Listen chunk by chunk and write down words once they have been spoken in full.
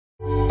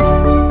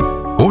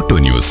Auto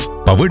News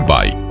powered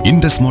by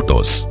Indus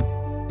Motors.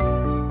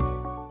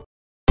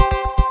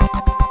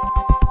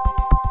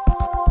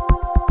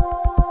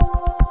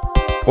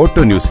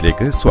 Auto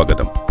ന്യൂസിലേക്ക്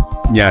സ്വാഗതം.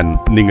 ഞാൻ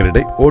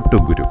നിങ്ങളുടെ ഓട്ടോ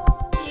ഗുരു.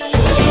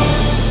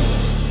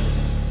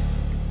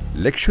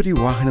 ലക്ഷറി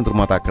വാഹന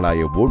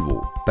നിർമ്മാതാക്കളായ വോൾവോ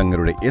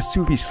തങ്ങളുടെ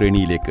SUV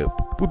ശ്രേണിയിലേക്ക്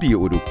പുതിയ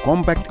ഒരു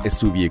കോമ്പാക്ട്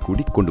SUVയെ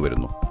കൂടി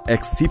കൊണ്ടുവരുന്നു.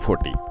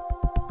 XC40.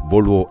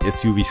 വോൾവോ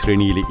SUV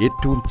ശ്രേണിയിലെ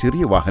ഏറ്റവും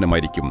ചെറിയ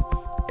വാഹനമായിരിക്കും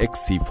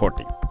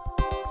XC40.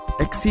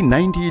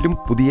 XC90യിലും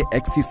പുതിയ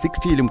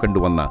XC60യിലും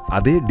കണ്ടുവന്ന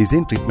അതേ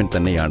ഡിസൈൻ ട്രീറ്റ്മെന്റ്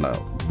തന്നെയാണ്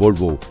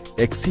Volvo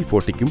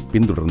XC40ക്കും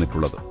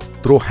പിന്തുടർന്നിട്ടുള്ളത്.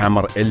 Throw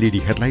hammer LED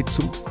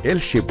ഹെഡ്ലൈറ്റ്സും L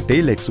shape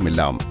tail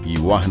ലൈറ്റ്സുമെല്ലാം ഈ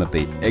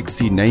വാഹനത്തെ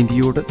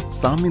XC90യോട്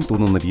സാമ്യം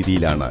തോന്നുന്ന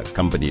രീതിയിലാണ്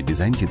കമ്പനി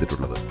ഡിസൈൻ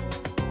ചെയ്തിട്ടുള്ളത്.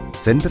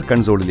 സെന്റർ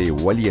കൺസോളിലെ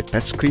വലിയ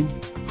touch screen,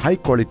 high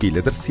quality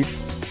leather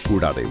seats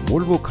കൂടാതെ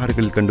വോൾവോ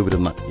കാറുകളിൽ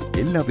കണ്ടുവരുന്ന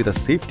എല്ലാവിധ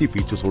സേഫ്റ്റി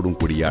ഫീച്ചേഴ്സോടും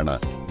കൂടിയാണ്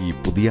ഈ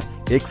പുതിയ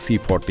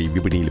XC40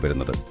 വിപണിയിൽ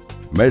വരുന്നത്.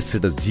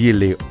 Mercedes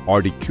GLA,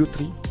 Audi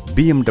Q3,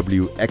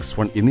 BMW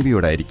X1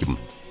 എന്നിവയോടായിരിക്കും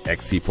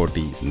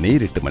XC40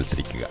 നേരിട്ട്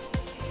മത്സരിക്കുക.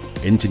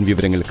 എഞ്ചിൻ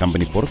വിവരങ്ങൾ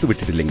കമ്പനി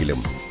പുറത്തുവിട്ടിട്ടില്ലെങ്കിലും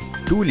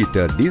 2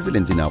 ലിറ്റർ ഡീസൽ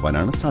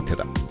എഞ്ചിനാവാനാണ്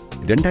സാധ്യത.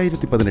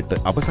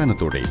 2018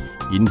 അവസാനത്തോടെ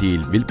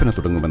ഇന്ത്യയിൽ വിൽപ്പന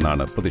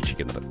തുടങ്ങുമെന്നാണ്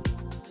പ്രതീക്ഷിക്കുന്നത്.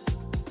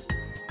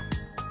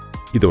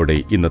 ഇതോടെ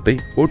ഇന്നത്തെ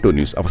ഓട്ടോ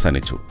ന്യൂസ്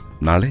അവസാനിച്ചു.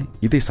 നാളെ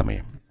ഇതേ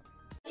സമയം.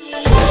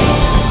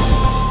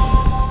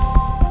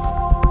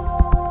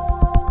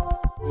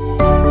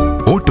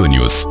 Auto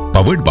news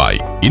powered by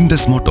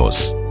Indus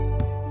Motors.